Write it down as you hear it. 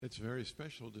It's very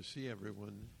special to see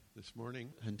everyone this morning.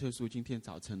 很特殊，今天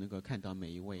早晨能够看到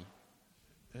每一位。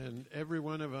And every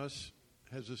one of us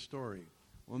has a story.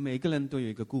 我们每个人都有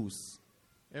一个故事。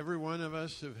Every one of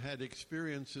us have had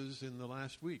experiences in the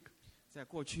last week. 在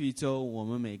过去一周，我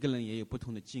们每个人也有不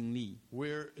同的经历。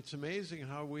Where it's amazing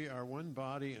how we are one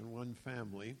body and one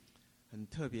family. 很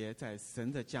特别，在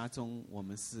神的家中，我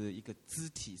们是一个肢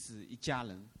体，是一家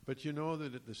人。But you know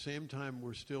that at the same time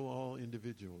we're still all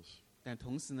individuals. 但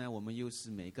同时呢，我们又是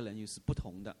每个人又是不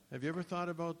同的。Have you ever thought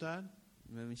about that?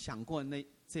 你们想过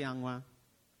这样吗？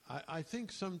 I think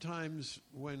sometimes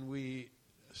when we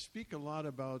speak a lot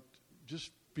about just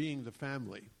being the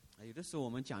family, 有的时候我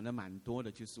们讲的蛮多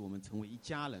的，就是我们成为一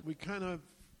家人。 we kind of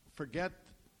forget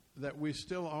that we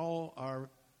still all are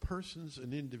persons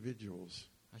and individuals.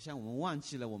 好像我们忘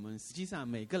记了，我们实际上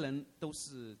每个人都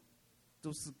是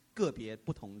个别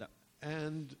不同的。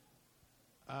 And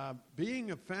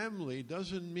being a family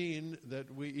doesn't mean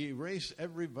that we erase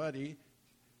everybody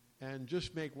and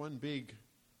just make one big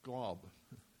glob.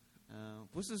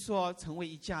 不是说成为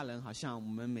一家人，好像我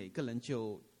们每个人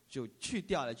就去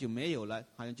掉了，就没有了，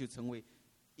好像就成为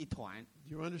一团。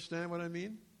 Do you understand what I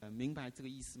mean? 明白这个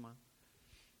意思吗？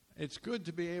 It's good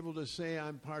to be able to say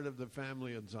I'm part of the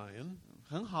family of Zion.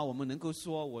 很好，我们能够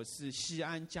说我是西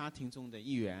安家庭中的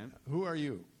一员。 Who are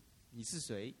you? 你是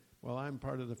谁？ Well, I'm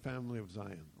part of the family of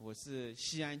Zion. 我是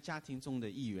西安家庭中的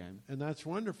一员。 And that's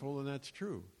wonderful and that's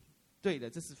true. 对的，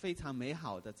这是非常美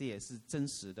好的，这也是真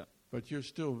实的。 But you're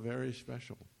still very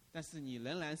special. 但是你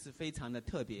仍然是非常的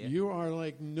特别。 You are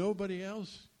like nobody else.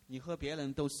 你和别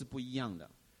人都是不一样的。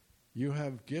 You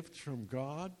have gifts from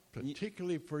God,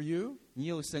 particularly for you. 你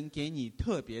有神给你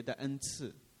特别的恩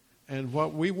赐。 And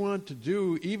what we want to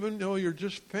do, even though you're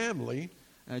just family,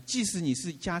 即使你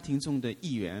是家庭中的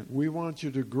一员， we want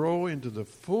you to grow into the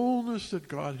fullness that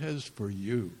God has for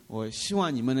you. 我希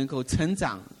望你们能够成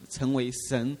长，成为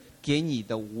神给你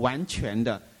的完全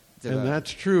的这 And 个。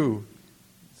 that's true for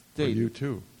对， you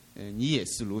too. 你也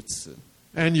是如此，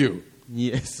 And you. 你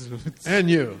也是如此， And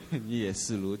you. 你也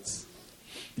是如此。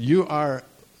 You are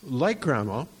like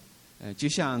Grandma, 就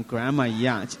像 grandma 一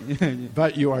样，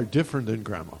 but you are different than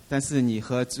Grandma. 但是你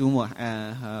和祖母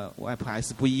和外婆还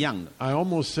是不一样的。 I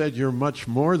almost said you're much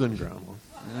more than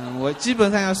Grandma. 我基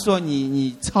本上要说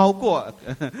你超过，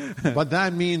 But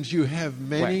that means you have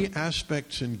many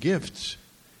aspects and gifts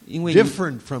因为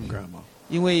different from Grandma.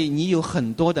 因为你有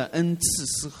很多的恩赐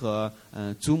是和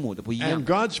祖母的不一样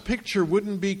And。God's picture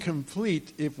wouldn't be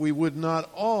complete if we would not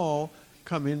all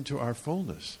come into our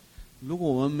fullness. 如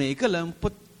果我们每个人不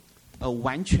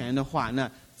完全的话，那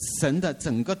神的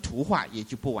整个图画也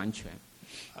就不完全。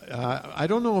I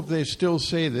don't know if they still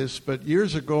say this, but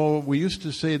years ago we used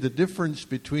to say the difference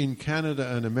between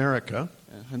Canada and America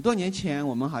很多年前，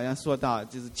我们好像说到，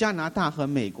就是加拿大和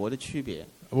美国的区别。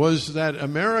 was that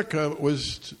America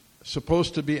was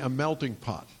supposed to be a melting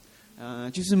pot.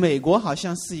 就是美国好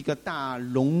像是一个大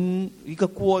笼，一个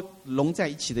锅笼在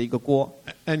一起的一个锅。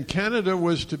 And Canada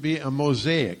was to be a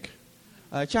mosaic.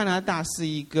 加拿大是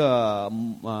一个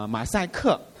马赛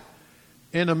克。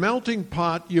 In a melting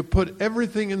pot, you put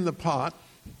everything in the pot,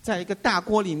 在一个大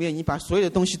锅里面，你把所有的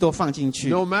东西都放进去，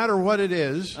 no matter what it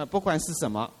is. 不管是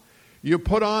什么， You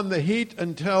put on the heat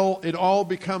until it all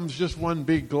becomes just one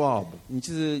big glob.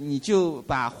 你就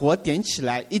把火点起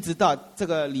来，一直到这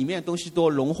个里面的东西都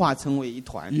融化成为一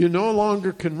团。 You no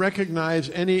longer can recognize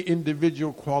any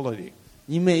individual quality.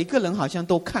 你每个人好像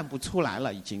都看不出来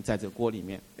了，已经在这个锅里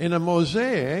面。 In a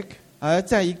mosaic, 而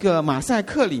在一个马赛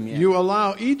克里面， you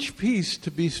allow each piece to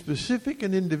be specific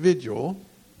and individual,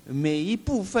 每一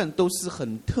部分都是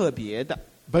很特别的，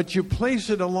 but you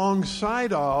place it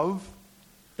alongside of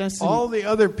但是 all the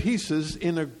other pieces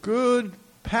in a good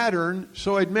pattern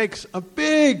so it makes a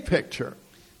big picture.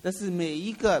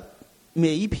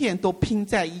 每一片都拼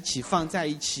在一起，放在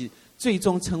一起，最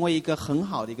终成为一个很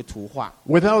好的一个图画。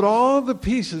 Without all the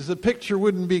pieces, the picture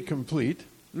wouldn't be complete.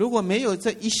 如果没有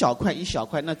这一小块一小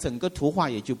块，那整个图画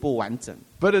也就不完整。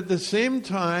 But at the same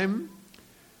time,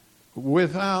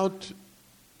 without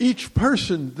each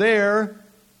person there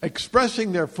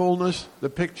expressing their fullness, the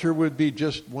picture would be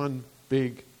just one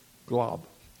big glob.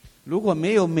 如果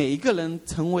没有每一个人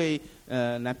成为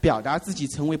来表达自己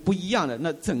成为不一样的，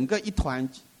那整个一团，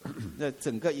那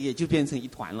整个也就变成一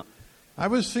团了。 I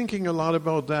was thinking a lot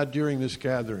about that during this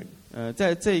gathering.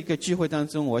 在这个聚会当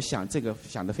中，我想这个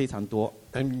想得非常多。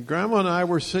 And Grandma and I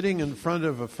were sitting in front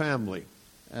of a family.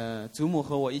 祖母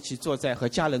和我一起和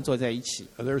家人坐在一起，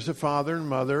 There's a father and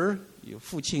mother. 有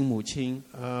父亲、母亲，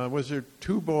 Was there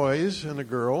 2 boys and a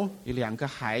girl? 有2个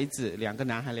孩子，2个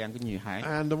男孩，2个女孩。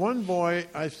 And the one boy,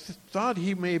 I thought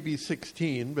he may be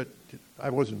 16, but I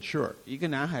wasn't sure. 一个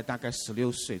男孩大概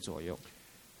16岁左右，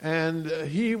 And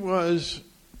he was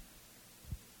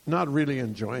not really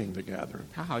enjoying the gathering.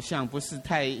 他好像不是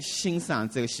太欣赏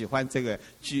这个、喜欢这个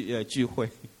聚会。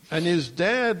 And his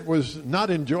dad was not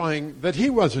enjoying that he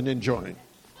wasn't enjoying.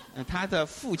 他的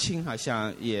父亲好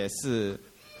像也是，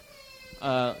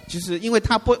就是因为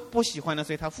他不喜欢呢，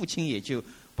所以他父亲也就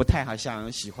不太好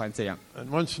像喜欢这样。 And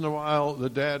once in a while, the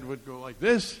dad would go like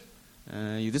this,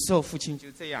 有的时候父亲就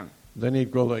这样， then he'd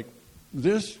go like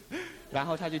this, 然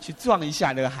后他就去撞一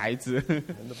下那个孩子，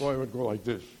 and the boy would go like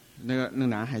this. 那个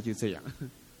男孩就这样，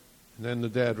 And then the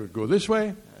dad would go this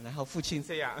way, 然后父亲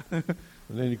这样， and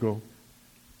then he'd go,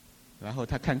 然后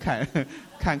他看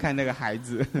看那个孩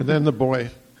子， and then the boy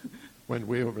went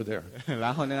way over there.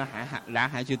 然后那个男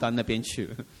孩就到那边去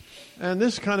了。 And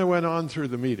this kind of went on through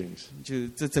the meetings. 就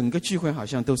这整个聚会好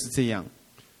像都是这样。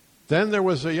 Then there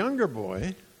was a younger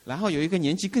boy, 然后有一个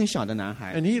年纪更小的男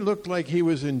孩， and he looked like he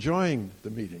was enjoying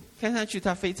the meeting. 看上去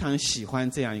他非常喜欢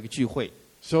这样一个聚会，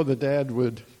 So the dad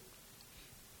would,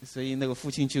 所以那个父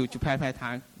亲就拍拍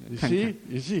他， you 看看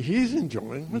see, he's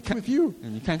enjoying. What's with you?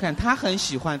 你看看他很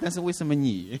喜欢，但是为什么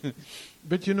你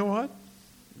But you know what?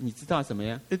 你知道什么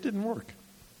呀？ It didn't work.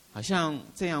 好像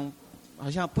这样，好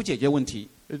像不解决问题，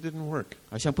 It didn't work.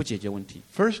 好像不解决问题。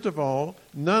 First of all,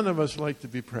 none of us like to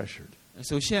be pressured.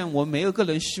 首先，我们没有个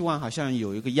人希望好像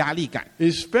有一个压力感，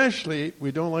 Especially, we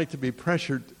don't like to be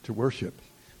pressured to worship.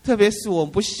 特别是我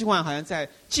们不希望好像在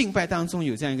敬拜当中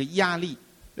有这样一个压力。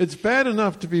 It's bad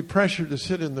enough to be pressured to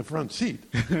sit in the front seat.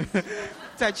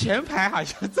 在前排好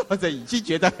像坐着已经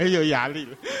觉得很有压力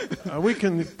了。 We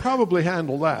can probably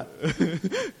handle that.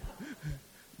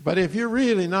 But if you're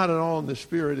really not at all in the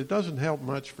Spirit, it doesn't help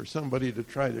much for somebody to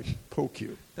try to poke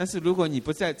you. 但是如果你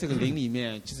不在这个灵里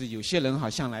面，就是有些人好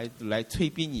像来催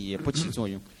逼你，也不起作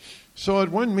用。 So at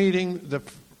one meeting,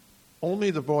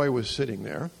 only the boy was sitting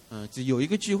there. 只有一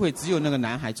个聚会，只有那个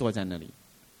男孩坐在那里，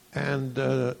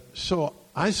 And so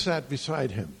I sat beside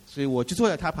him. 所以我就坐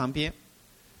在他旁边，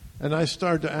 And I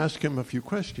started to ask him a few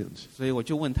questions. 所以我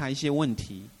就问他一些问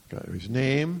题， Got his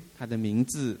name. 他的名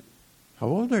字， How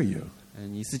old are you?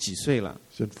 你是几岁了？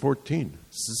 He said 14.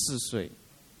 14岁。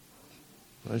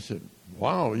 I said,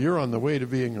 wow, you're on the way to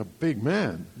being a big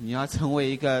man. 你要成为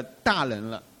一个大人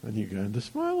了。 And he began to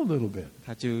smile a little bit.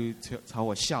 他就朝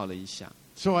我笑了一下，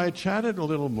 So I chatted a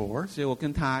little more. 所以我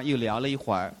跟他又聊了一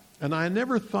会儿， And I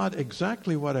never thought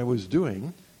exactly what I was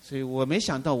doing. 所以我没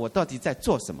想到我到底在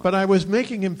做什么， But I was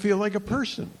making him feel like a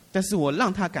person. 但是我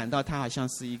让他感到他好像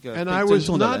是一个 And I 被尊 was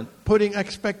重的人 not，putting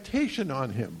expectation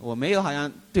on him. 我没有好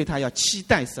像对他要期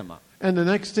待什么。 And the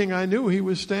next thing I knew, he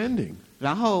was standing.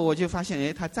 然后我就发现，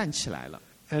哎，他站起来了，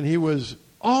 And he was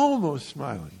almost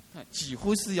smiling. 他几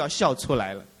乎是要笑出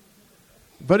来了。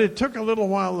 But it took a little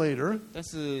while later 但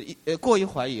是过一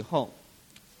会儿以后，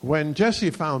 when Jesse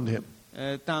found him,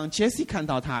 当 Jesse 看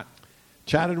到他，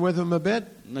 chatted with him a bit,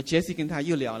 那 Jesse 跟他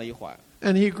又聊了一会儿，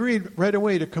 and he agreed right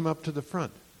away to come up to the front.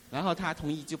 然后他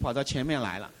同意就跑到前面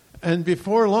来了。 And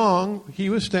before long,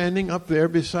 he was standing up there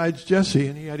besides Jesse,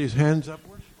 and he had his hands up.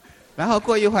 然后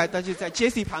过一会儿，他就在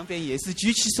Jesse 旁边也是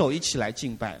举起手一起来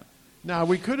敬拜了。 Now,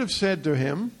 we could have said to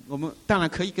him, 我们当然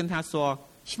可以跟他说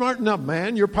smarten up,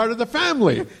 man, you're part of the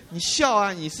family.：“ 你笑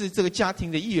啊，你是这个家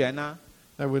庭的一员呐、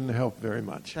 That wouldn't help very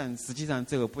much. 但实际上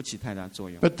这个不起太大作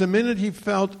用。 But the minute he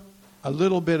felt a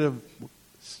little bit of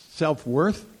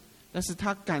self-worth, 但是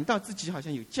他感到自己好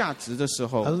像有价值的时 a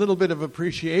候， little bit of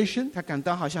appreciation, 他感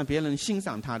到好像别人欣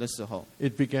赏他的时候，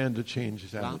 it began to change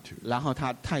his 然后 attitude. 然后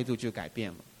他态度就改变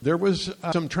了。 There was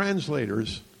some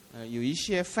translators 有一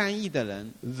些翻译的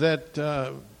人， that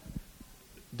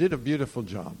did a beautiful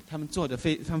job. 他们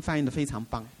翻译的非常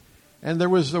棒。 And there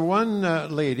was the one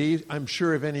lady, I'm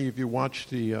sure if any of you watched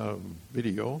the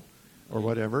video or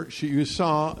whatever, you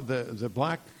saw the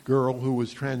black girl who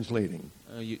was translating.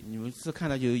 你们是看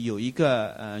到有一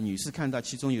个女士看到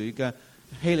其中有一个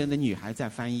黑人的女孩在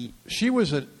翻译， She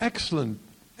was an excellent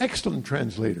她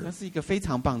translator. 是一个非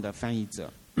常棒的翻译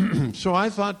者。 So I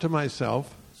thought to myself,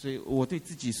 所以我对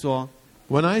自己说，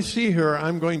 when I see her,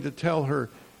 I'm going to tell her,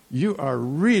 you are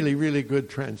really, really good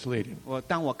translating.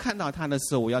 当我看到她的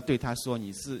时候，我要对她说：“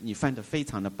你翻得非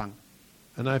常的棒。”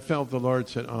 And I felt the Lord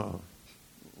said, oh.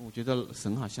 我觉得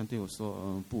神好像对我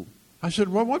说：“不。 I said,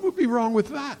 well, what would be wrong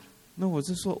with that? ”那我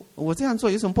就说：“我这样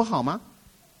做有什么不好吗？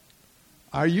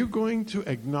 Are you going to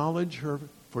acknowledge her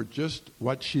for just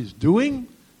what she's doing?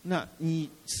 那你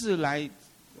是来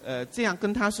这样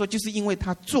跟她说，就是因为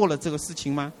她做了这个事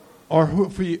情吗？ Or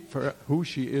for who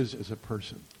she is as a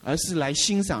person? 而是来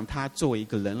欣赏她作为一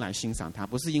个人来欣赏她，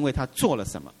不是因为她做了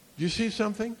什么。 Do you see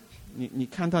something? 你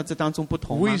看到这当中不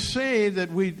同 We 吗？ say that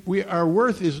our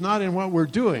worth is not in what we're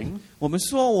doing, 我们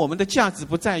说我们的价值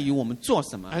不在于我们做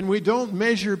什么， and we don't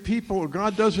measure people.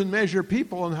 God doesn't measure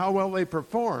people on how well they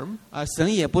perform,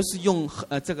 神也不是用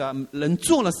这个人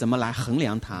做了什么来衡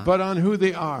量他， but on who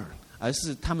they are. 而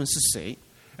是他们是谁。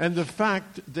 And the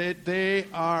fact that they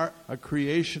are a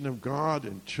creation of God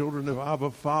and children of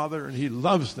Abba Father, and He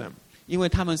loves them. 因为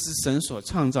他们是神所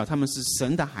创造，他们是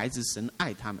神的孩子，神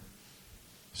爱他们。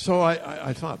 So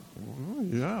I thought,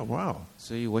 yeah, wow.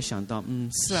 所以我想到，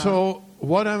是啊。 So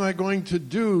what am I going to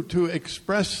do to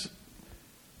express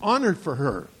honor for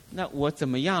her? 那我怎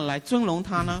么样来尊荣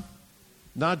他呢？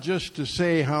 Not just to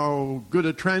say how good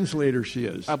a translator she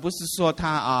is. 而不是说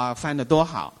他翻得多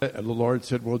好。 The Lord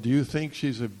said, well, do you think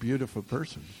she's a beautiful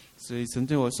person? 所以神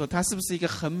对我说，他是不是一个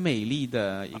很美丽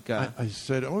的一个？ I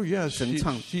said, oh, yes, 神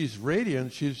创。 she's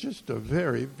radiant. She's just a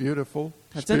very beautiful,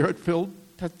 她真- spirit-filled.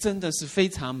 她真的是非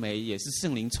常美，也是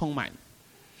圣灵充满。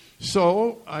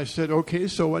 So I said, okay,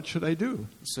 so what should I do?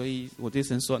 所以我对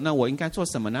神说，那我应该做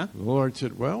什么呢？ The Lord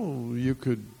said, well, you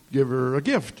could give her a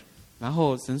gift. 然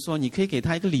后神说，你可以给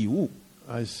她一个礼物。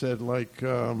 I said,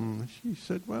 she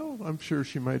said, well, I'm sure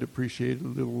she might appreciate a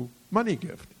little money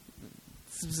gift.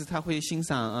 是不是他会欣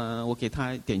赏我给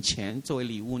他点钱作为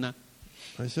礼物呢？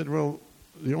 I said, well,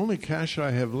 the only cash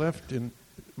I have left in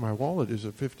my wallet is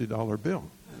a $50 bill.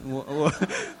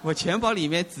 我钱包里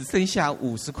面只剩下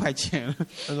50块钱了。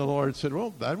 And the Lord said,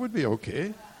 well, that would be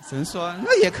okay. 神说，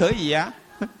那也可以呀。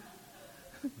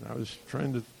 I was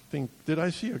trying to think, did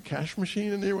I see a cash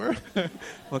machine anywhere?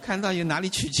 我看到有哪里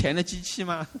取钱的机器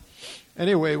吗？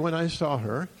 Anyway, when I saw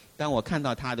her, 当我看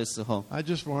到他的时候， I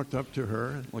just walked up to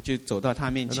her 我就走到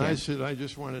他面 and I 前， said, I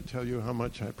just want to tell you how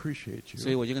much I appreciate 所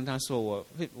以 you. 我就跟他说，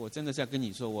我真的是要跟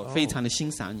你说，我非常的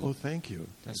欣赏你。 Oh, thank you.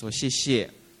 他说谢谢，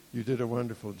 You did a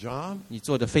wonderful job, 你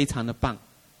做的非常的棒，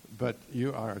 but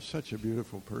you are such a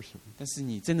beautiful person. 但是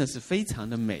你真的是非常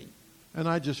的美。 And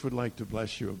I just would like to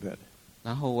bless you a bit.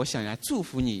 然后我想来祝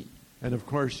福你， And of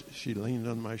course, she leaned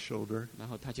on my shoulder 然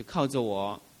后他就靠着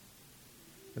我，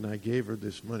 and I gave her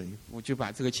this money 我就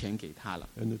把这个钱给他了，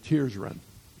 and the tears ran.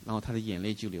 然后他的眼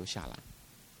泪就流下来。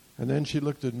 And then she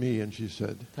looked at me and she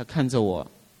said, 他看着我，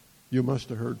 you must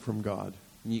have heard from God.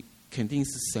 你肯定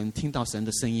是神，听到神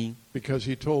的声音， Because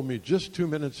he told me just 2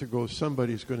 minutes ago,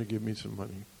 somebody's going to give me some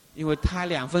money. 因为他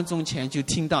2分钟前就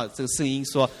听到这个声音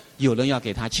说有人要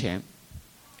给他钱。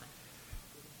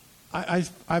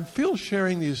 I feel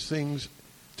sharing these things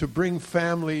to bring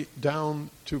family down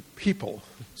to people.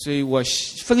 所以我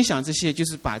分享这些，就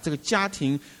是把这个家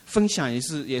庭分享，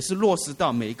也是落实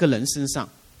到每一个人身上。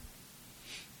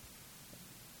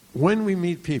 When we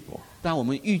meet people, 当我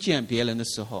们遇见别人的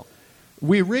时候，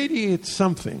 we radiate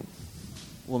something.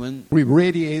 我们 We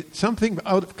radiate something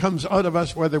comes out of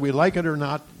us, whether we like it or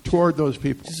not, toward those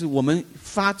people. 就是我们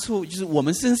发出，就是我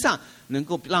们身上能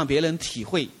够让别人体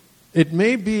会， It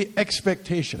may be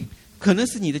expectation. 可能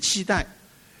是你的期待，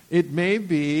 It may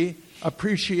be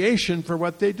appreciation for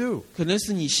what they do. 可能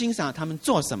是你欣赏他们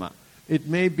做什么， It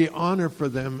may be honor for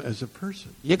them as a person.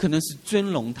 也可能是尊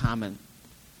荣他们。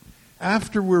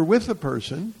 After we're with a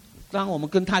person, 当我们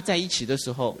跟他在一起的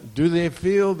时候， do they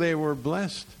feel they were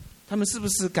blessed? 他们是不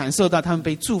是感受到他们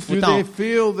被祝福 Do 到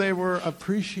they？feel they were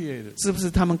appreciated? 是不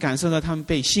是他们感受到他们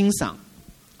被欣赏？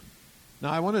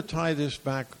 Now, I want to tie this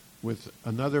back with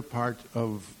another part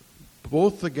of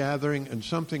both the gathering and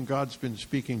something God's been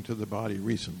speaking to the body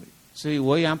recently. 所以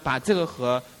我也想把这个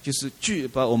和就是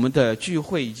把我们的聚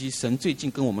会以及神最近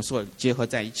跟我们说结合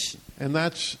在一起。 And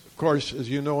that's, of course, as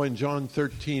you know, in John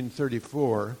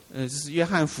 13:34, 这是约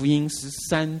翰福音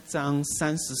13章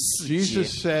34节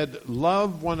Jesus。said,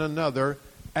 love one another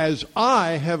as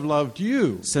I have loved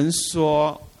you. 神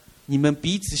说：“你们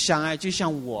彼此相爱，就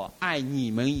像我爱你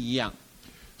们一样。”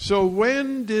 So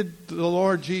when did the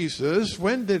Lord Jesus,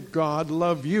 when did God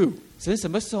love you? 神什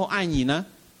么时候爱你呢？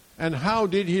 And how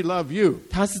did he love you?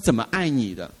 他是怎么爱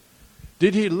你的？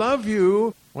 Did he love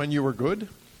you when you were good?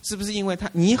 是不是因为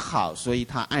你好，所以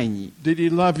他爱你？ Did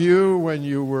he love you when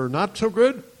you were not so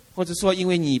good? 或者说因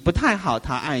为你不太好，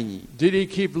他爱你？ Did he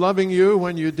keep loving you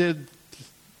when you did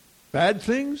bad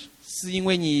things? 是因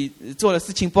为你做的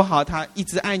事情不好，他一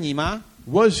直爱你吗？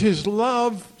 Was his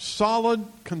love solid,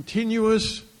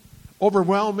 continuous,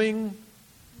 overwhelming,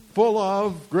 full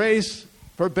of grace,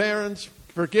 forbearance,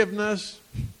 forgiveness?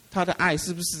 他的爱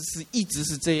是不是一直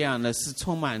是这样的？是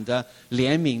充满着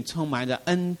怜悯，充满着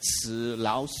恩慈、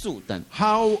饶恕等。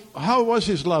 How was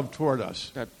his love toward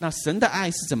us? 那神的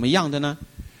爱是怎么样的呢？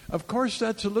 Of course,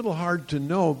 that's a little hard to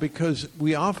know because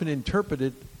we often interpret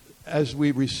it as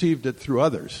we received it through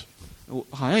others. 我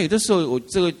好像有的时候我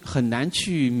这个很难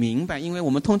去明白，因为我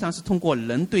们通常是通过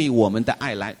人对我们的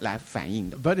爱来反映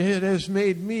的。 But it has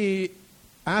made me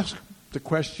ask the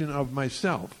question of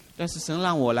myself. 但是神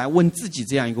让我来问自己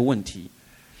这样一个问题：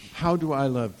 How do I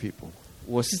love people?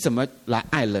 我是怎么来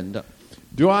爱人的？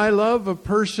 Do I love a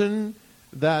person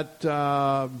that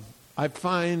I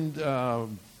find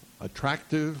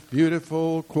attractive,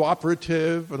 beautiful,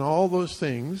 cooperative, and all those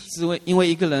things? 是因为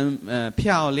一个人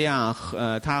漂亮，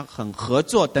他很合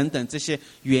作等等这些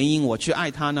原因，我去爱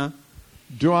他呢？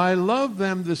 Do I love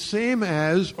them the same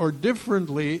as or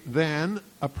differently than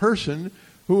a person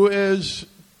who is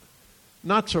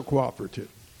not so cooperative?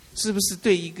 是不是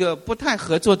对一个不太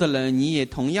合作的人，你也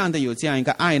同样的有这样一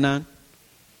个爱呢？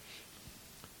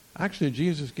 Actually,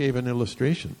 Jesus gave an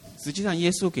illustration. 实际上，耶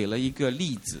稣给了一个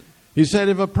例子。 He said,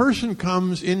 if a person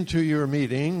comes into your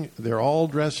meeting, they're all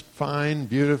dressed fine,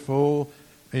 beautiful,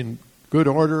 in good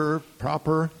order,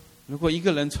 proper. 如果一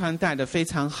个人穿戴的非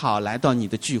常好，来到你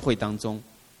的聚会当中，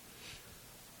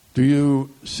 Do you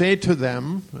say to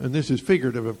them, and this is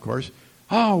figurative, of course,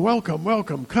 oh, welcome,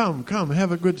 welcome, come,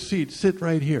 have a good seat, sit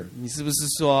right here. 你是不是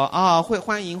说啊，会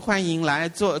欢迎来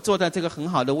坐在这个很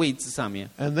好的位置上面？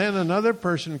 And then another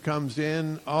person comes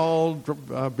in, all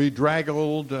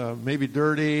bedraggled, maybe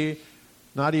dirty,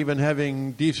 not even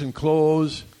having decent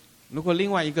clothes. 如果另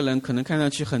外一个人可能看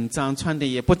上去很脏，穿的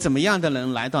也不怎么样的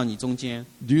人来到你中间，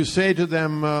 Do you say to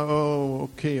them, oh,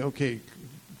 okay,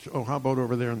 oh, how about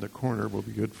over there in the corner will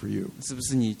be good for you? 是不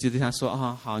是你就对他说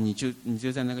啊，好，你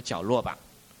就在那个角落吧？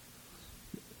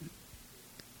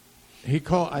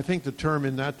 I think the term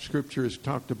in that scripture is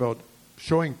talked about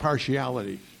showing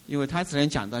partiality. 因为他只能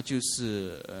讲到就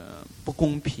是不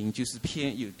公平，就是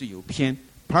有偏，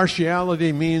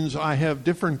 Partiality means I have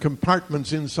different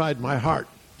compartments inside my heart.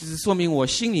 就是说明我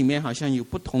心里面好像有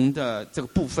不同的这个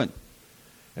部分。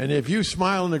 And if you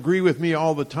smile and agree with me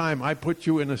all the time, I put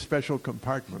you in a special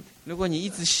compartment. 如果你一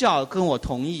直笑，跟我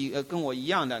同意，跟我一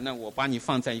样的，那我把你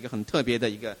放在一个很特别的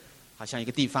一个，好像一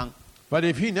个地方。 But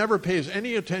if he never pays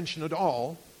any attention at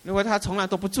all, 如果他从来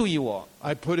都不注意我，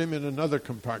 I put him in another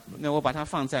compartment. 那我把他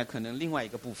放在可能另外一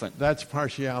个部分， That's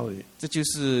partiality. 这就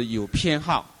是有偏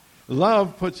好。 Love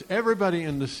puts everybody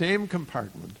in the same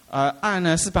compartment 爱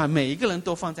呢是把每一个人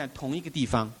都放在同一个地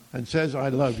方， and says, I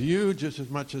love you just as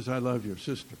much as I love your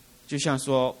sister. 就像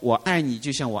说我爱你，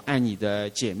就像我爱你的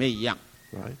姐妹一样。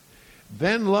 Right?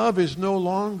 Then love is no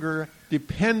longer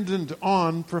dependent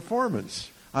on performance,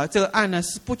 这个爱呢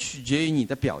是不取决于你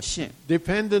的表现，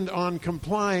 dependent on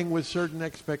complying with certain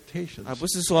expectations. 而不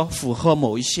是说符合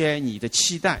某一些你的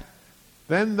期待。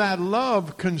 Then that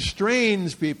love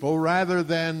constrains people rather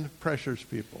than pressures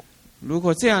people. 如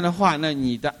果这样的话，那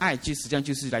你的爱就实际上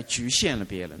就是来局限了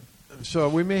别人。 So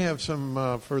we may have some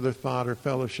further thought or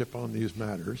fellowship on these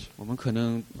matters. 我们可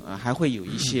能还会有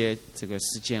一些这个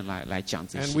时间来讲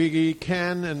这 And 些。 we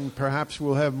can, and perhaps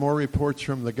we'll have more reports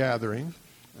from the gathering.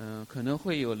 可能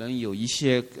会有人有一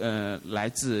些来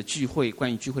自聚会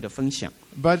关于聚会的分享，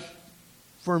 But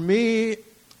for me,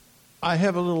 I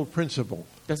have a little principle.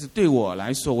 但是对我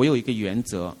来说，我有一个原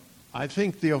则。 I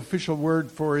think the official word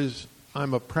for is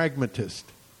I'm a pragmatist.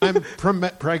 I'm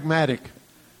pragmatic.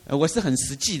 我是很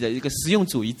实际的一个实用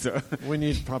主义者。 We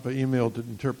need proper email to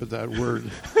interpret that word.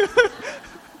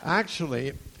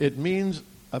 Actually, it means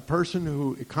a person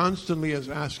who constantly is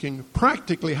asking,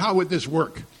 practically, how would this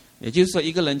work? 也就是说，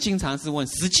一个人经常是问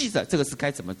实际的这个是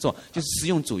该怎么做，就是实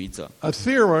用主义者。 A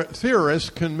theorist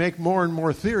can make more and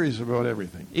more theories about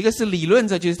everything. 一个是理论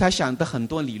者，就是他想的很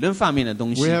多理论方面的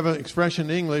东西 We。have an expression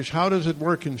in English, how does it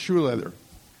work in shoe leather?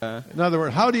 In other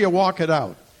words, how do you walk it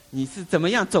out? 你是怎么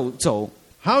样走？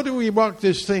 How do we walk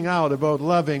this thing out about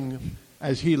loving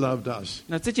as he loved us?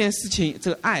 那这件事情，这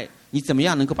个爱，你怎么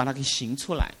样能够把它给行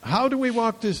出来？ How do we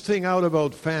walk this thing out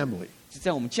about family?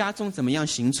 在我们家中怎么样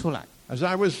行出来？ As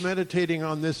I was meditating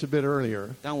on this a bit earlier,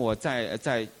 当我在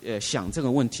想这个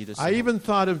问题的时候 I，even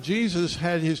thought of Jesus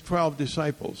had his 12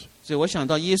 disciples. 所以我想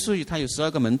到耶稣他有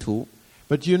12个门徒，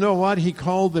 But you know what? He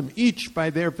called them each by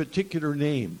their particular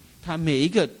name. 他每一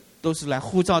个都是来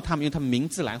呼召他们，用他们名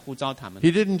字来呼召他们。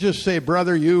 He didn't just say,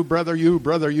 brother you, brother you,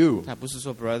 brother you. 他不是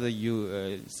说 brother you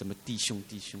什么弟兄。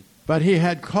 But he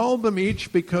had called them each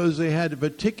because they had a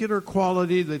particular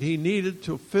quality that he needed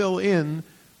to fill in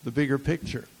the bigger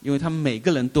picture. 因为他们每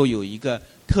个人都有一个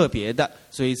特别的，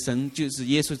所以神就是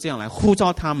耶稣这样来呼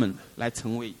召他们来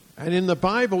成为。 And in the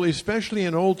Bible, especially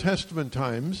in Old Testament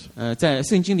times, 在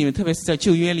圣经里面，特别是在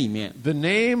旧约里面， the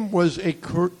name was a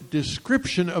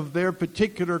description of their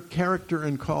particular character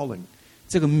and calling.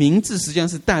 这个名字实际上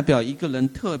是代表一个人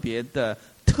特别的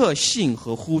特性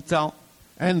和呼召。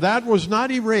 And that was not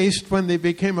erased when they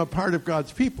became a part of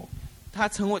God's people.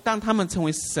 当他们成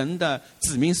为神的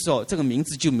子民时候，这个名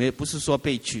字就不是说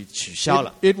被取消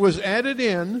了， It was added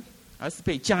in 而是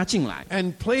被加进来，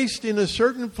 and placed in a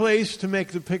certain place to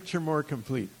make the picture more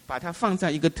complete. 把它放在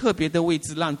一个特别的位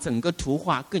置，让整个图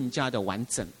画更加的完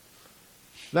整。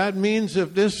 That means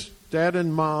if this dad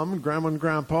and mom, grandma and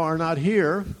grandpa are not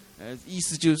here, 意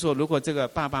思就是说，如果这个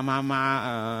爸爸妈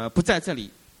妈不在这里，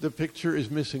 the picture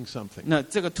is missing something. 那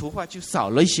这个图画就少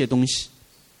了一些东西。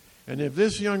 And if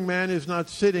this young man is not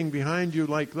sitting behind you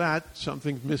like that,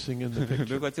 something's missing in the 如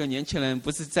picture. 果这个年轻人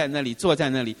不是在那里坐在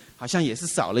那里，好像也是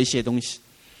少了一些东西。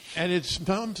 And it's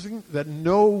something that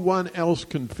no one else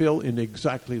can fill in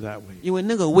exactly that way. 因为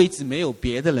那个位置没有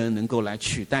别的人能够来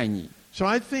取代你， So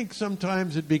I think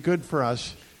sometimes it'd be good for us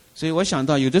所以我想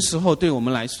到有的时候对我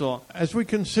们来说， as we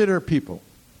consider people,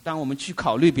 当我们去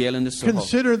考虑别人的时候，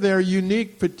 consider their unique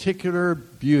particular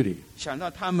beauty, 想到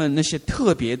他们那些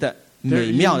特别的 their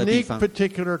美妙的地 unique 方，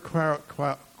 particular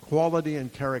quality and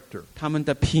character. 他们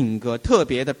的品格，特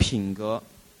别的品格。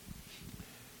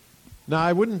 Now,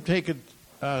 I wouldn't take it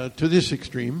to this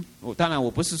extreme. 当然，我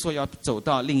不是说要走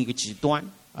到另一个极端。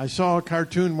 I saw a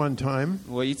cartoon one time,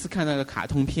 我一次看到一个卡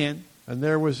通片， and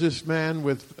there was this man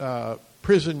with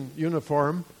prison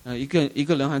uniform, 一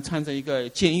个人还穿着一个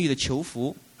监狱的囚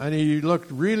服， and he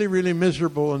looked really, really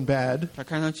miserable and bad. 他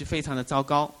看上去非常的糟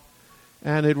糕，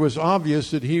 And it was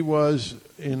obvious that he was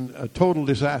in a total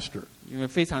disaster. 因为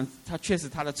他确实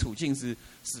他的处境是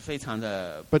非常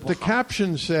的 But 不 the 好。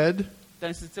 caption said,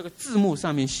 但是这个字幕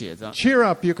上面写着 cheer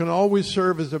up, you can always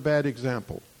serve as a bad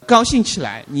example. 高兴起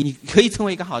来，你可以成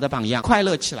为一个好的榜样；快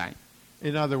乐起来，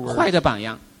 In other 坏 words, 的榜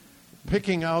样。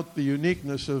 picking out the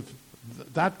uniqueness of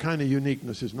that kind of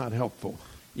uniqueness is not helpful.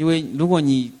 因为如果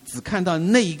你只看到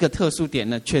那一个特殊点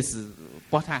呢，确实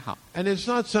不太好。 And it's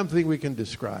not something we can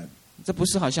describe. 这不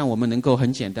是好像我们能够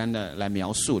很简单的来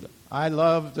描述的。 I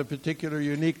love the particular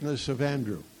uniqueness of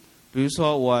Andrew. 比如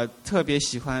说，我特别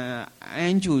喜欢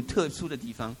Andrew 特殊的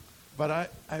地方， But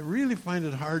I really find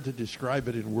it hard to describe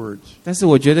it in words. 但是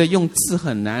我觉得用字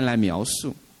很难来描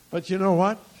述。 But you know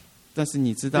what? 但是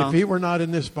你知道 If，he were not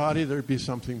in this body, there'd be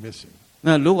something missing.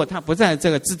 那如果他不在这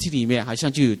个肢体里面，好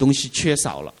像就有东西缺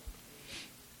少了。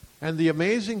 And the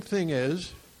amazing thing is,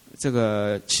 这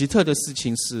个奇特的事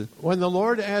情是， when the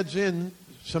Lord adds in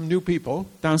some new people,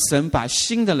 当神把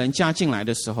新的人加进来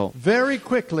的时候， very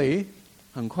quickly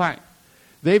很快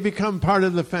they become part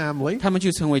of the family, 他们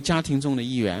就成为家庭中的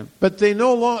一员。 but they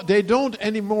don't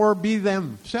anymore be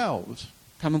themselves.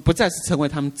 他们不再是成为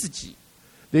他们自己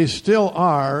They still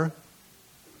are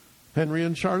Henry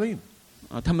and Charlene.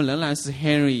 他们仍然是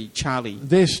Henry、Charlie，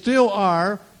 They still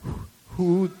are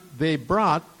who they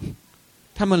brought,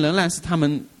 他们仍然是他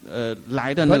们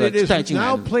来的那 but 个 it 带 is 进来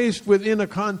now 的， placed within a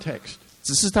context.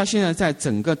 只是他现在在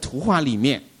整个图画里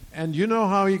面。 And you know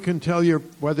how you can tell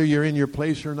whether you're in your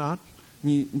place or not?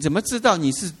 你怎么知道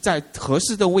你是在合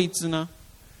适的位置呢？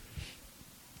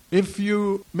 If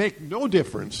you make no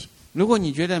difference 如果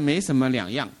你觉得没什么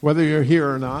两样， whether you're here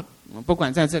or not, 不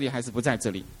管在这里还是不在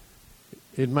这里，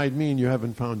 it might mean you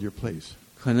haven't found your place.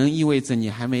 可能意味着你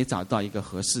还没找到一个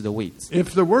合适的位置。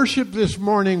 If the worship this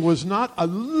morning was not a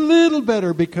little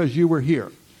better because you were here,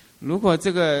 如果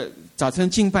这个早晨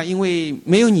敬拜因为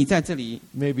没有你在这里，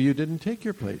 maybe you didn't take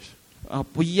your place.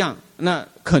 不一样，那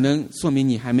可能说明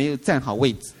你还没有站好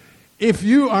位置。 If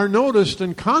you are noticed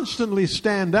and constantly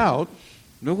stand out,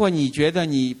 如果你觉得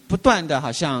你不断的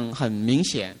好像很明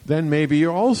显， then maybe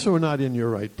you're also not in your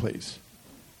right place.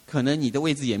 可能你的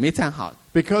位置也没站好。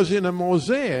 Because in a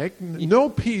mosaic, no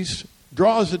piece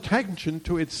draws attention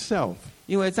to itself.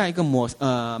 因为在一个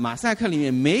马赛克里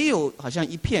面，没有好像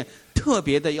一片特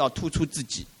别的要突出自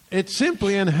己， It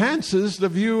simply enhances the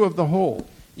view of the whole.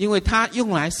 因为它用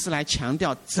来是来强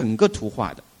调整个图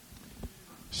画的。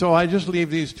 So I just leave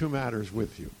these two matters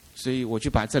with you. 所以我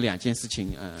就把这两件事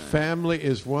情， Family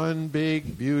is one big,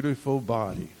 beautiful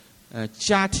body.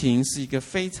 家庭是一个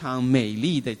非常美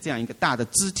丽的这样一个大的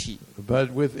肢体，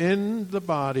 But within the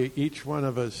body, each one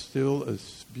of us still a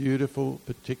beautiful,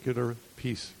 particular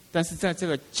piece. 但是在这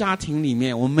个家庭里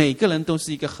面，我们每个人都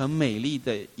是一个很美丽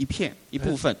的一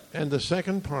部分。 And the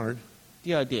second part,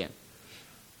 第二点，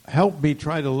 help me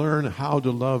try to learn how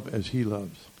to love as He loves.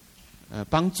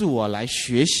 帮助我来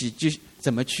学习就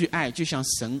怎么去爱，就像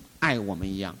神爱我们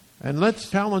一样。 And let's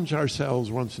challenge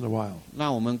ourselves once in a while,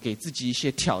 让我们给自己一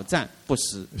些挑战，不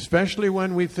时。 especially when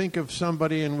we think of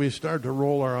somebody and we start to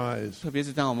roll our eyes. 特别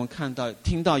是当我们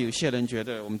听到有些人觉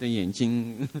得我们的眼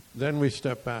睛， Then we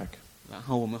step back. 然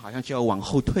后我们好像就要往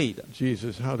后退的。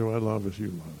 Jesus, how do I love as you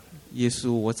love? 耶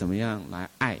稣，我怎么样来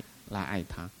爱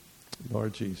他？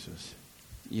 Lord Jesus,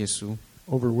 耶稣，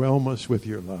 Overwhelm us with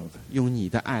your love. 用你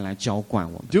的爱来浇灌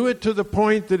我们， Do it to the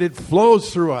point that it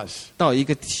flows through us, 到一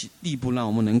个地步，让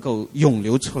我们能够涌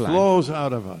流出来， flows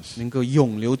out of us. 能够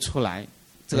涌流出来，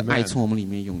这个 Amen. 爱从我们里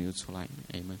面涌流出来。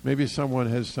Amen。 Maybe someone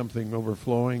has something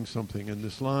overflowing, something in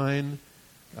this line.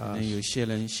 可能有些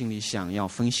人心里想要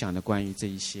分享的关于这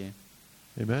一些，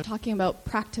 Amen. Talking about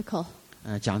practical.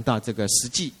 讲到这个实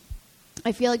际，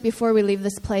 I feel like before we leave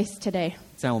this place today,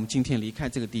 在我们今天离开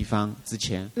这个地方之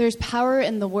前， there's power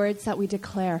in the words that we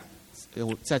declare.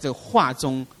 在这个话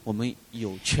中，我们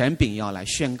有权柄要来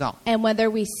宣告。 And whether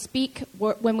we speak,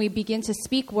 when we begin to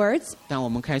speak words 当我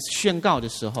们开始宣告的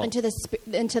时候， into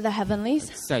the heavenlies,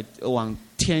 在往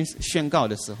天宣告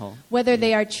的时候， whether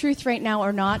they are truth right now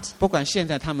or not, 不管现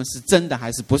在他们是真的还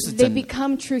是不是 they 真的，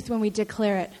 become truth when we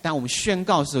declare it. 当我们宣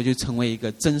告的时候，就成为一个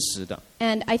真实的。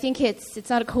 And I think it's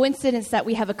not a coincidence that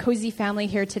we have a cozy family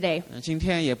here today. 今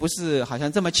天也不是好像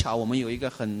这么巧，我们有一个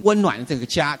很温暖的这个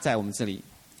家在我们这里。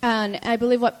 And I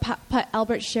believe what Pat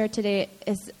Albert shared today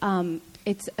is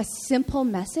it's a simple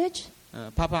message,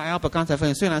 Papa Albert 刚才分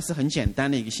享虽然是很简单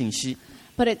的一个信息，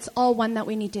 but it's all one that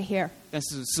we need to hear. 但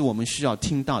是是我们需要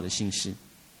听到的信息。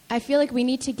 I feel like we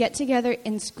need to get together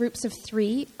in groups of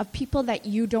 3 of people that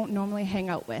you don't normally hang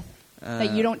out with,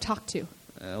 that you don't talk to.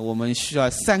 我们需要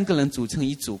3个人组成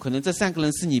一组，可能这3个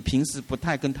人是你平时不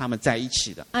太跟他们在一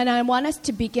起的。 And I want us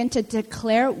to begin to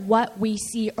declare what we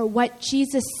see or what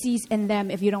Jesus sees in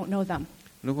them if you don't know them.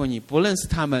 如果你不认识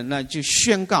他们，那就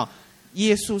宣告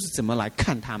耶稣是怎么来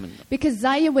看他们的。 Because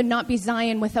Zion would not be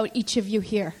Zion without each of you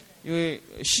here. 因为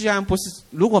西安不是，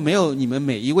如果没有你们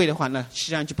每一位的话，那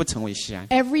西安就不成为西安。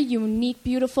 Every unique,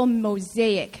 beautiful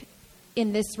mosaic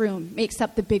in this room makes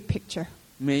up the big picture.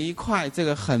 每一块这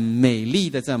个很美丽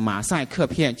的这马赛克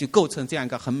片，就构成这样一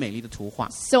个很美丽的图画。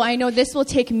 So I know this will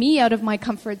take me out of my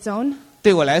comfort zone.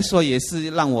 对我来说，也是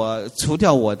让我除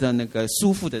掉我的那个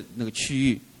舒服的那个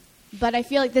区域。 But I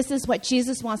feel like this is what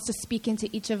Jesus wants to speak into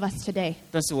each of us today.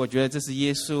 但是我觉得这是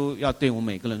耶稣要对我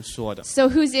们每个人说的。 So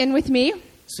who's in with me?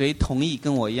 谁同意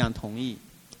跟我一样同意？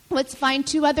 Let's find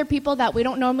 2 other people that we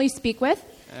don't normally speak with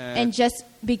and just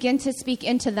begin to speak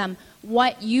into them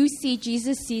what you see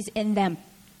Jesus sees in them.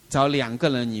 找2个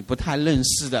人你不太认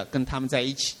识的，跟他们在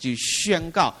一起，就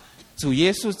宣告主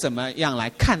耶稣怎么样来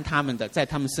看他们的，在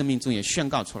他们生命中也宣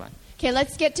告出来。 Okay,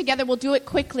 let's get together. We'll do it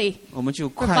quickly 我们就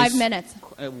for 快 5 minutes.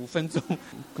 5分钟，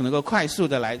可能够快速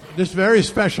的来， This is very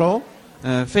special.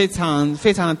 非常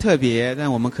非常的特别，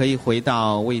但我们可以回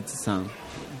到位置上。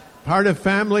 Part of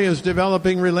family is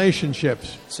developing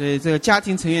relationships. 所以这个家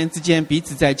庭成员之间彼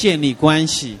此在建立关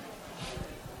系。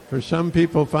 For some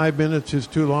people, 5 minutes is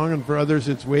too long, and for others,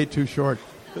 it's way too short.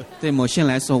 对某些人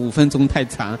来说5分钟太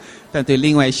长，但对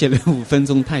另外一些人5分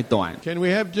钟太短。 Can we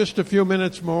have just a few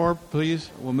minutes more, please?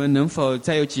 我们能否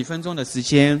再有几分钟的时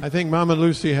间？ I think Mama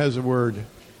Lucy has a word.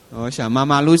 我想妈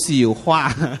妈 Lucy 有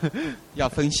话要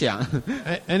分享。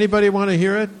 Anybody want to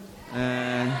hear it?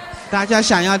 大家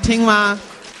想要听吗？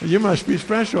 You must be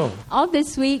special. All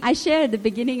this week, I shared at the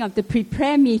beginning of the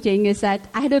pre-prayer meeting is that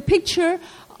I had a picture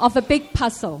of a big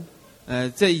puzzle.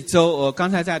 这一周我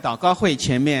刚才在祷告会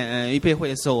前面预备会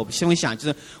的时候，我分享就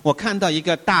是我看到一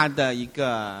个大的一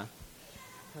个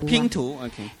拼图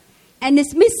 ，OK， And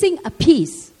it's missing a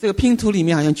piece. 这个拼图里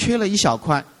面好像缺了一小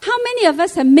块。 How many of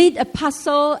us have made a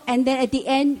puzzle and then at the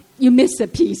end you miss a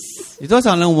piece? 有多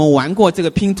少人我们玩过这个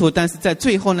拼图，但是在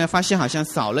最后呢，发现好像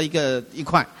少了一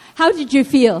块？ How did you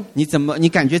feel? 你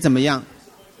感觉怎么样？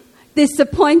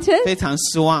 Disappointed? 非常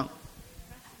失望、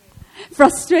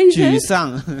 Frustrated? 沮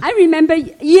丧。 I remember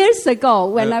years ago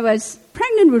when I was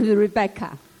pregnant with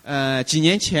Rebecca. 几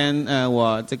年前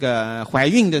我这个怀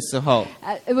孕的时候，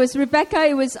 It was Rebecca.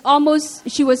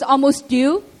 She was almost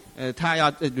due.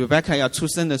 Rebecca 要出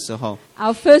生的时候，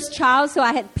 Our first child, so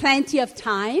I had plenty of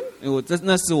time.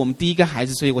 那是我们第一个孩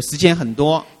子，所以我时间很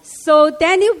多。 So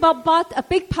Daniel bought a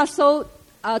big puzzle,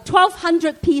 a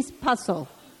 1,200-piece puzzle.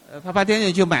 爸爸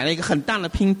爹就买了一个很大的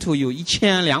拼图，有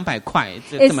1200块，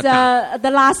这 It's 么大，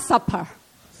 the Last Supper.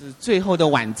 是最后的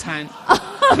晚餐。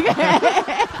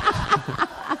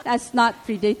 That's not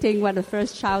predicting what the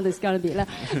first child is going to be.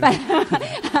 But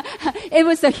it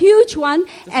was a huge one,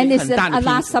 and it's a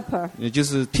Last Supper. 也就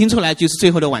是拼出来就是最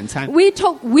后的晚餐， We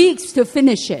took weeks to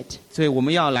finish it. 所以我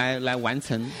们要来完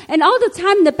成。 And all the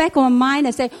time in the back of my mind,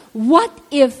 I say, what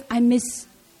if I miss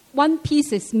one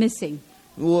piece is missing?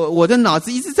 我的脑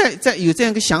子一直在有这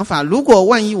样一个想法，如果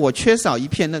万一我缺少一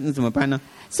片，那怎么办呢？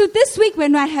 So this week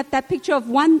when I had that picture of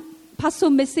one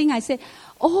puzzle missing, I said,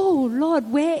 oh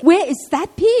Lord, where is that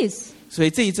piece? 所以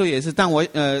这一周也是，当我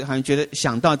好像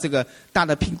想到这个大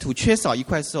的拼图缺少一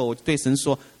块的时候，我对神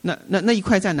说：那一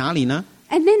块在哪里呢？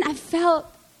 And then I felt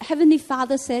Heavenly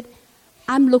Father said,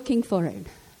 I'm looking for it.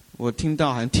 我听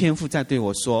到好像天父在对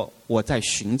我说，我在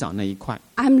寻找那一块，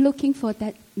 I'm looking for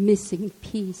that missing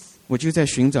piece. 我就在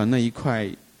寻找那一块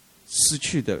失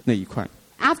去的那一块。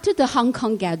 After the Hong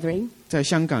Kong gathering, 在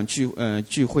香港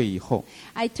聚会以后，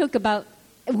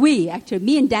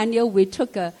 me and Daniel, we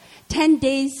took 10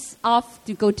 days off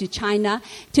to go to China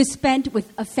to spend with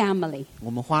a family.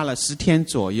 我们花了10天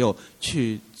左右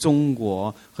去中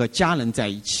国和家人在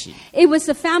一起， It was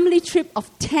a family trip of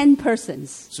 10 persons.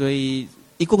 所以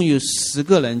一共有10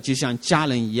个人，就像家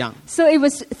人一样， So it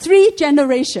was 3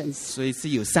 generations. 所以是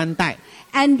有3代。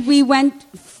 And we went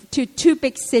to 2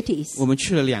 big cities. 我们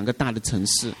去了2个大的城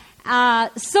市，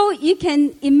 So you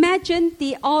can imagine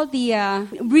all the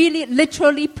really,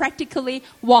 literally, practically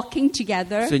walking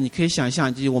together, 所以你可以想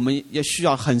象，就是我们也需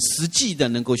要很实际的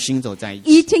能够行走在一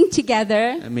起， eating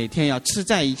together. 每天要吃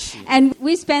在一起。 And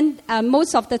we spend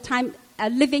most of the time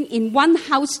living in one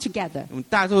house together.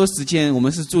 大多数时间我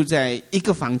们是住在一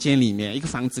个房间里面，一个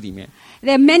房子里面，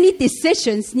 There are many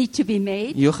decisions need to be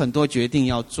made, 有很多决定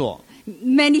要做，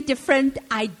 many different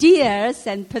ideas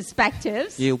and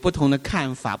perspectives. 也有不同的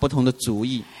看法、不同的主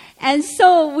意。 And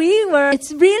so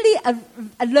it's really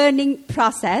a learning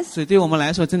process. 所以对我们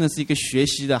来说，真的是一个学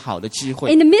习的好的机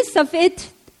会 In。the midst of it,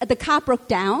 the car broke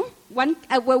down.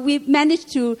 We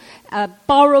managed to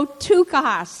borrow 2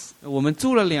 cars. 我们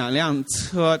租了2辆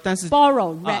车，但是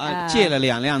Borrow. 借了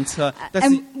2辆车，但是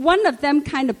And one of them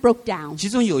kind of broke down. 其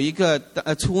中有一个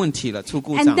出问题了，出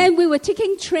故 And 障。 then we were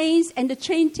taking trains, and the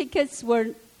train tickets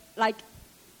were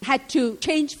had to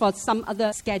change for some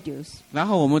other schedules. 然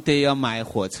后我们得要买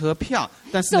火车票，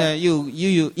但是呢，又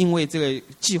有因为这个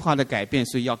计划的改变，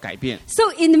所以要改变。 So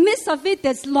in the midst of it,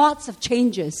 there's lots of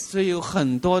changes. 所以有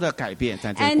很多的改变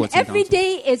在这个 And 过程当 every 中。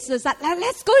 day it's just like,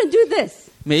 let's go and do this.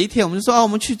 每一天我们就说我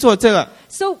们去做这个，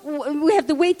 So we have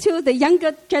to wait till the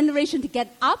younger generation to get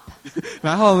up.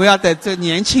 然后我们要等这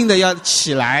年轻的要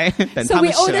起来，等 So 他 we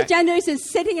们起 older 来。 generation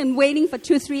is sitting and waiting for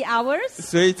 2-3 hours.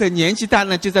 所以这年纪大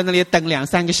呢，就在那里等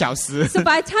2-3个小时。 So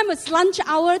by the time it's lunch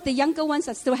hour, the younger ones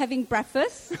are still having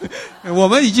breakfast. 我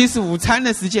们已经是午餐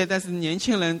的时间，但是年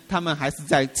轻人他们还是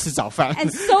在吃早饭。 And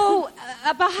so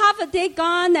about half a day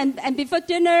gone, and before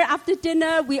dinner, after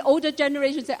dinner, we older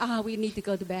generation say, we need to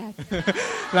go to bed.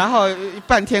 然后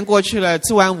半天过去了，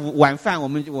吃完晚饭，我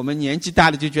们年纪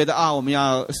大的就觉得我们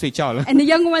要睡觉了。 And the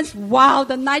younger ones, wow,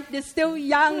 the night is still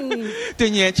young. 对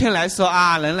年轻人来说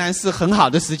仍然是很好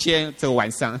的时间，这个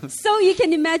晚上。 So you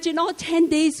can imagine all 10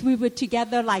 days we were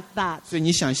together like that. 所以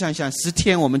你想象一下，10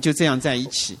天我们就这样在一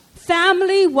起，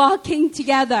 Family walking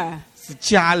together. 是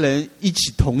家人一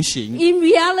起同行。 In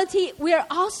reality, we are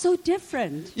all so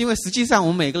different. 因为实际上我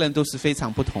们每个人都是非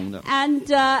常不同的。 And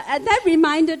that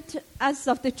reminded us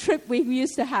of the trip we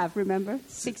used to have, remember?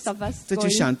 6 of us 这就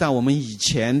going 想到我们以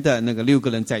前的那个6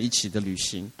个人在一起的旅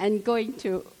行， and going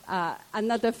to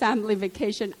another family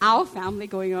vacation, our family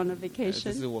going on a 这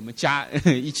vacation. 是我们家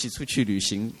一起出去旅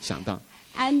行想到。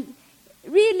 And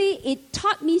really, it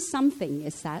taught me something,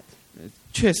 is that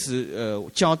确实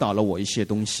教导了我一些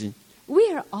东西， we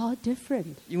are all different,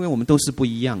 因为我们都是不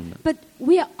一样的， but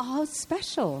we are all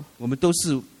special. 我们都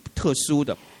是特殊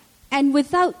的。 And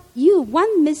without you,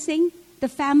 one missing, the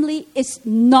family is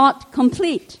not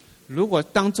complete. 如果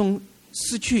当中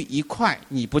失去一块，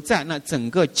你不在，那整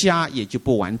个家也就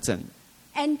不完整。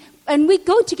 And we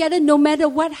go together no matter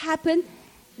what happened.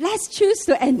 Let's choose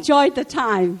to enjoy the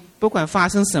time. 不管发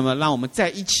生什么，让我们在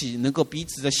一起能够彼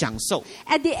此的享受。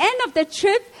 At the end of the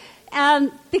trip,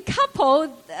 the couple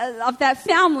of that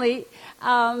family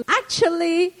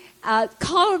actually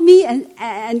called me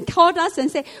and called us and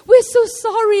said, "We're so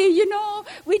sorry,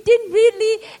 we didn't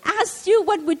really ask you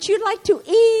what would you like to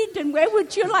eat and where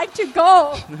would you like to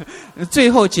go." 最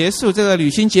后结束这个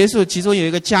旅行结束，其中有一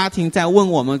个家庭在问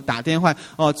我们打电话，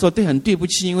说很对不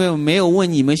起，因为我没有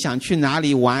问你们想去哪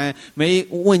里玩，没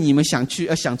问你们想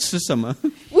吃什么，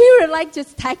 We were like just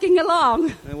tagging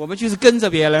along. 我们就是跟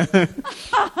着别人。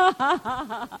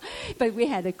 But we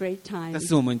had a great time. 但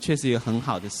是我们确实有很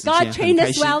好的时间， God 很 trained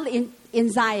开 us 心。 well in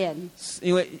Zion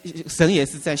因为神也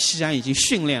是在西安已经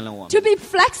训练了我们， to be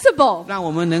flexible 让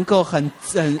我们能够很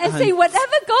and say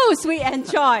whatever goes, we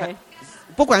enjoy.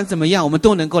 不管怎么样，我们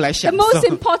都能够来 The 享 most 受。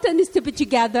 important is to be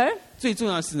together 最重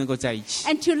要是能够在一起，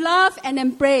 and to love and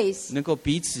embrace. 能够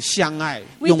彼此相爱、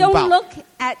 We 拥 don't 抱。 look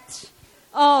at,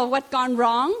 what gone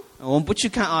wrong, 我们不去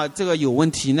看这个有问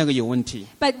题，那个有问题，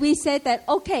 but we said that,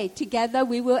 okay, together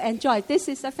we will enjoy. This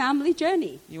is a family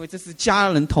journey. 因为这是家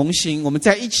人同行，我们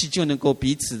在一起就能够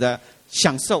彼此的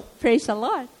享受。 Praise the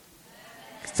Lord.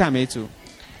 赞美主！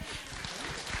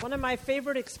 One of my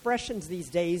favorite expressions these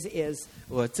days is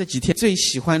我这几天最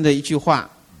喜欢的一句话，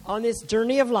 On this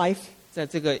journey of life, 在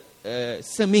这个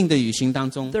生命的旅行当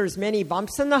中， there's many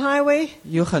bumps in the highway,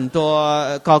 有很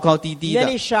多高高低低的，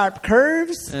 many sharp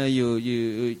curves.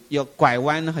 有拐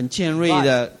弯很尖锐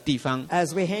的地方。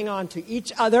 As we hang on to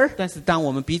each other, 但是当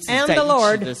我们彼此 And 在 the 一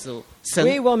Lord, 起的时候， we 神，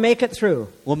 will make it through.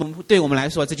 对我们来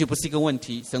说，这就不是一个问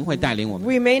题，神会带领我们。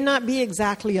 We may not be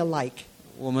exactly alike,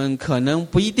 我们可能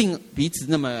不一定彼此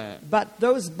那么， but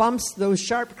those bumps, those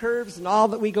sharp curves, and all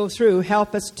that we go through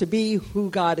help us to be who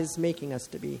God is making us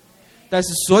to be. 但是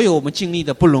所有我们经历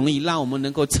的不容易，让我们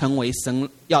能够成为神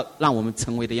要让我们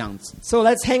成为的样子。 So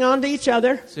let's hang on to each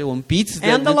other 所以我们彼此的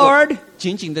and the 能够 Lord,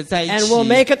 紧紧的在一 and 起， we'll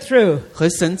make it through. 和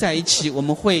神在一起，我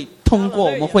们会通过，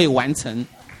我们会完成。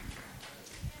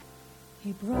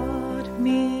 He brought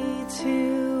me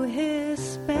to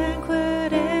his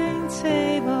banqueting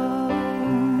table.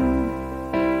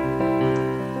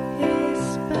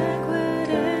 His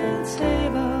banqueting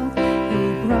table.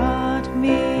 He brought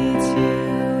me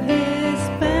to his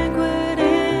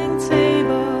banqueting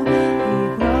table. He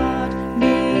brought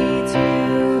me to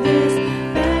his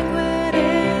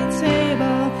banqueting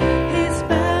table. His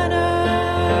banner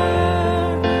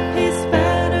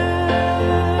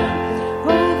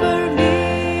over me.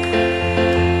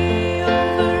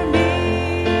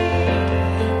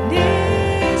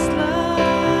 This love,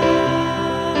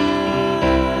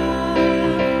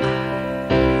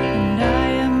 and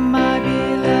I am my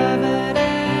beloved,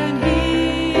 and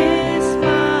he is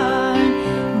mine.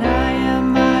 And I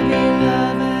am my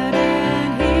beloved,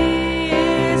 and he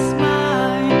is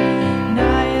mine. And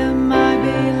I am my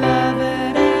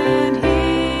beloved, and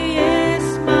he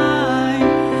is mine.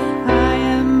 I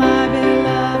am my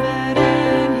beloved,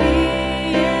 and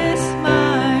he is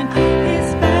mine. His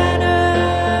banner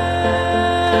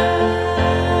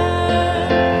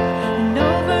and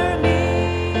over me.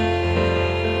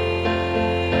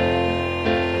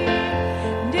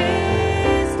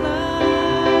 This love,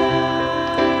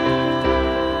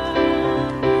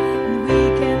 and we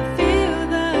can feel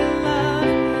the love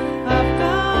of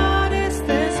God is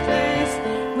this place.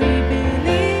 We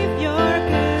believe your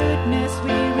goodness,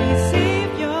 we receive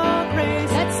your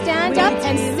grace. Let's stand up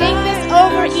and sing this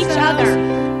over each other.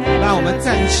 让我们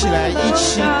站起来，一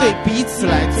起对彼此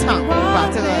来唱，把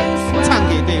这个唱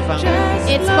给对方，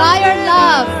 It's by our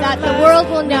love that the world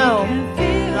will know.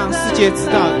 让世界知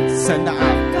道神的爱。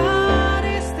 God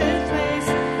is this place.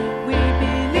 We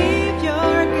believe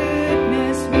your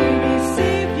goodness, we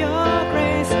receive your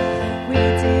grace. We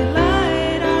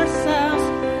delight ourselves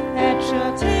at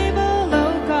your table,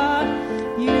 oh God.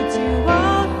 You do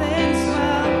all things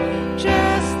well.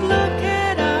 Just look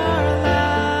at our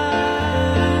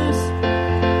lives.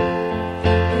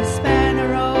 His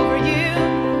banner over you.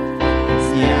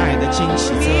 以爱的惊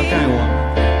奇遮盖我们，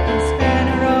 His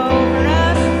banner over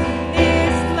us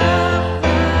is love,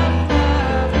 love,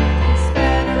 love. His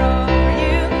banner over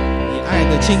you. 以爱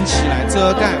的惊奇来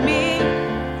遮盖我们。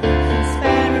 His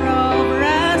banner over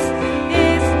us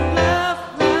is love,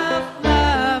 love,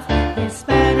 love. His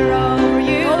banner over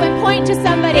you. Go and point to His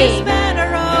somebody. banner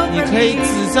你 over 可以 me. 指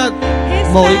着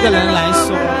His 某一个人 banner 来 over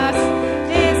说， us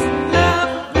is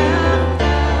love, love,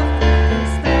 love.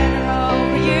 His banner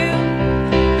over you.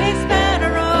 His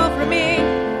banner over me.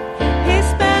 His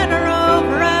banner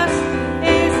over us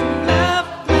is love,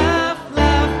 love,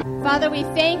 love. Father, we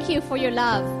thank you for your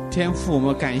love. 天父，我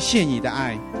们感谢你的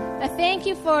爱， I thank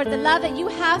you for the love that you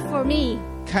have for me,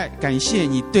 感谢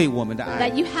你对我们的爱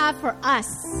that，you have for us,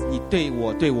 你对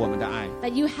我们的爱，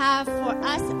 that you have for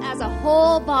us as a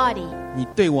whole body. 你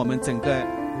对我们整个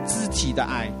肢体的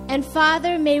爱。 And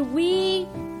Father, may we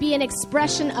be an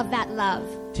expression of that love.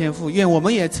 天父，愿我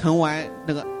们也成为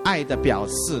那个爱的表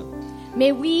示，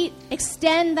 May we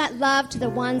extend that love to the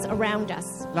ones around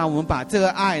us. 让我们把这个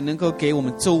爱能够给我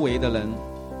们周围的人。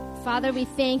 Father, we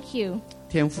thank you.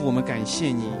 天父，我们感谢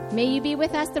你， May you be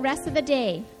with us the rest of the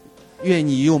day. 愿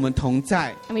你与我们同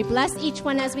在， And we bless each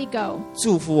one as we go.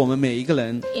 祝福我们每一个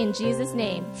人， In Jesus'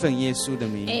 name, 奉耶稣的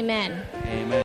名 amen.，Amen。